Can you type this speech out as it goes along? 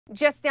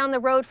Just down the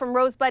road from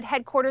Rosebud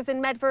headquarters in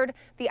Medford,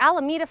 the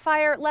Alameda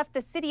fire left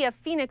the city of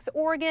Phoenix,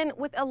 Oregon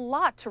with a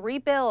lot to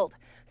rebuild.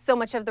 So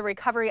much of the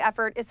recovery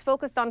effort is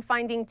focused on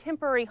finding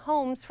temporary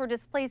homes for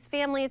displaced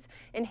families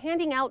and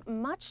handing out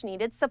much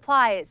needed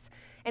supplies.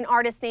 An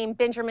artist named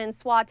Benjamin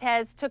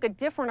Swatez took a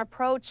different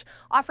approach,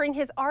 offering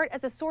his art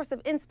as a source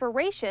of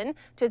inspiration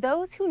to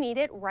those who need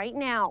it right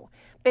now.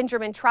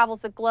 Benjamin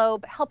travels the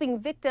globe helping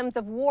victims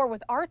of war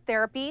with art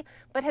therapy,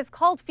 but has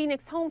called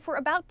Phoenix home for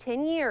about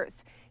 10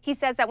 years. He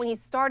says that when he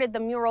started the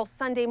mural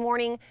Sunday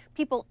morning,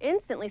 people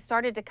instantly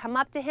started to come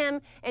up to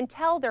him and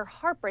tell their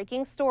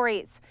heartbreaking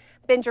stories.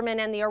 Benjamin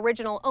and the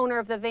original owner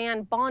of the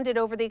van bonded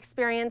over the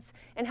experience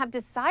and have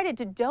decided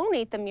to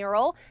donate the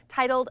mural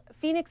titled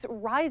 "Phoenix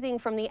Rising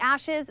from the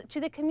Ashes" to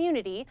the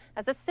community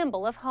as a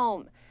symbol of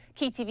home.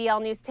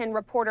 KTVL News 10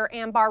 reporter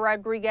Ambar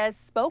Rodriguez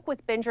spoke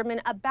with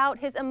Benjamin about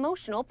his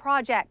emotional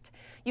project.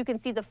 You can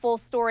see the full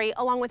story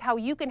along with how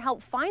you can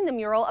help find the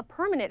mural a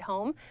permanent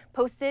home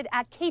posted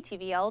at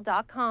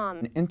ktvl.com.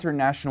 An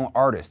international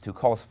artist who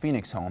calls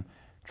Phoenix home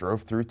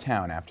drove through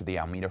town after the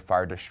Alameda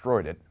fire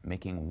destroyed it,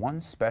 making one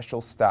special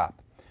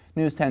stop.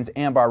 News 10's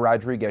Ambar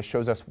Rodriguez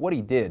shows us what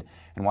he did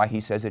and why he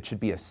says it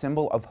should be a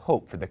symbol of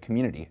hope for the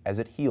community as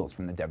it heals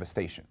from the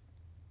devastation.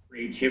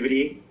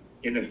 Creativity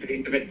in the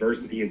face of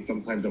adversity is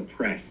sometimes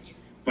oppressed,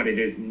 but it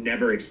is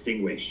never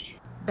extinguished.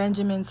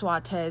 Benjamin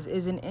Swatez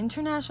is an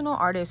international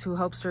artist who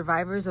helps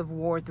survivors of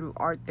war through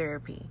art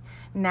therapy.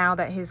 Now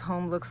that his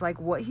home looks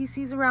like what he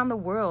sees around the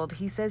world,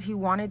 he says he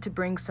wanted to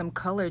bring some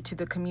color to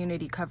the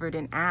community covered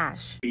in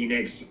ash.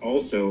 Phoenix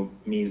also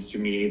means to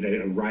me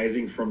that a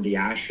rising from the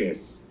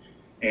ashes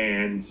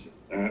and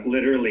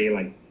literally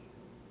like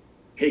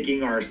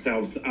picking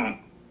ourselves up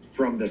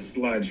from the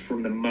sludge,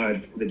 from the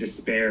mud, from the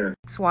despair.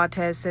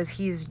 Swatez says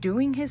he is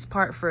doing his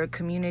part for a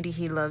community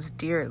he loves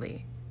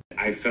dearly.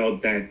 I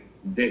felt that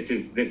this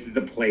is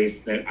the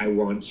place that I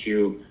want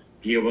to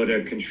be able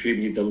to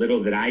contribute the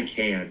little that I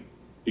can,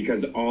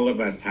 because all of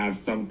us have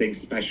something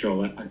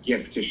special, a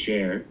gift to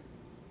share,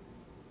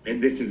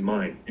 and this is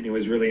mine. And it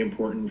was really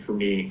important for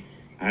me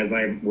as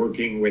I'm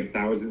working with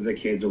thousands of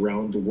kids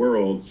around the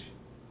world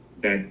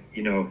that,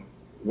 you know,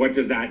 what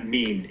does that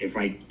mean if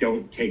I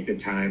don't take the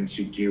time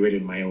to do it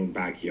in my own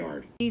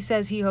backyard? He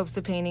says he hopes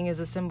the painting is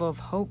a symbol of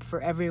hope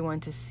for everyone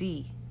to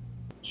see.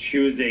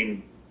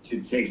 Choosing to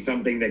take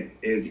something that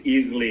is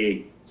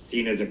easily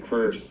seen as a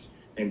curse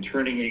and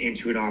turning it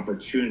into an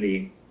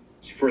opportunity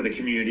for the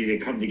community to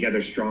come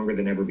together stronger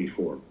than ever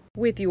before.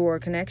 With your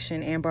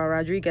connection, Ambar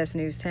Rodriguez,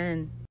 News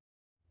 10.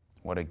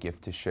 What a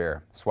gift to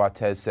share.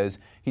 Swatez says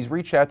he's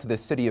reached out to the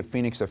City of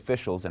Phoenix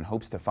officials and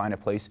hopes to find a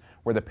place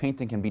where the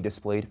painting can be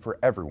displayed for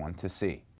everyone to see.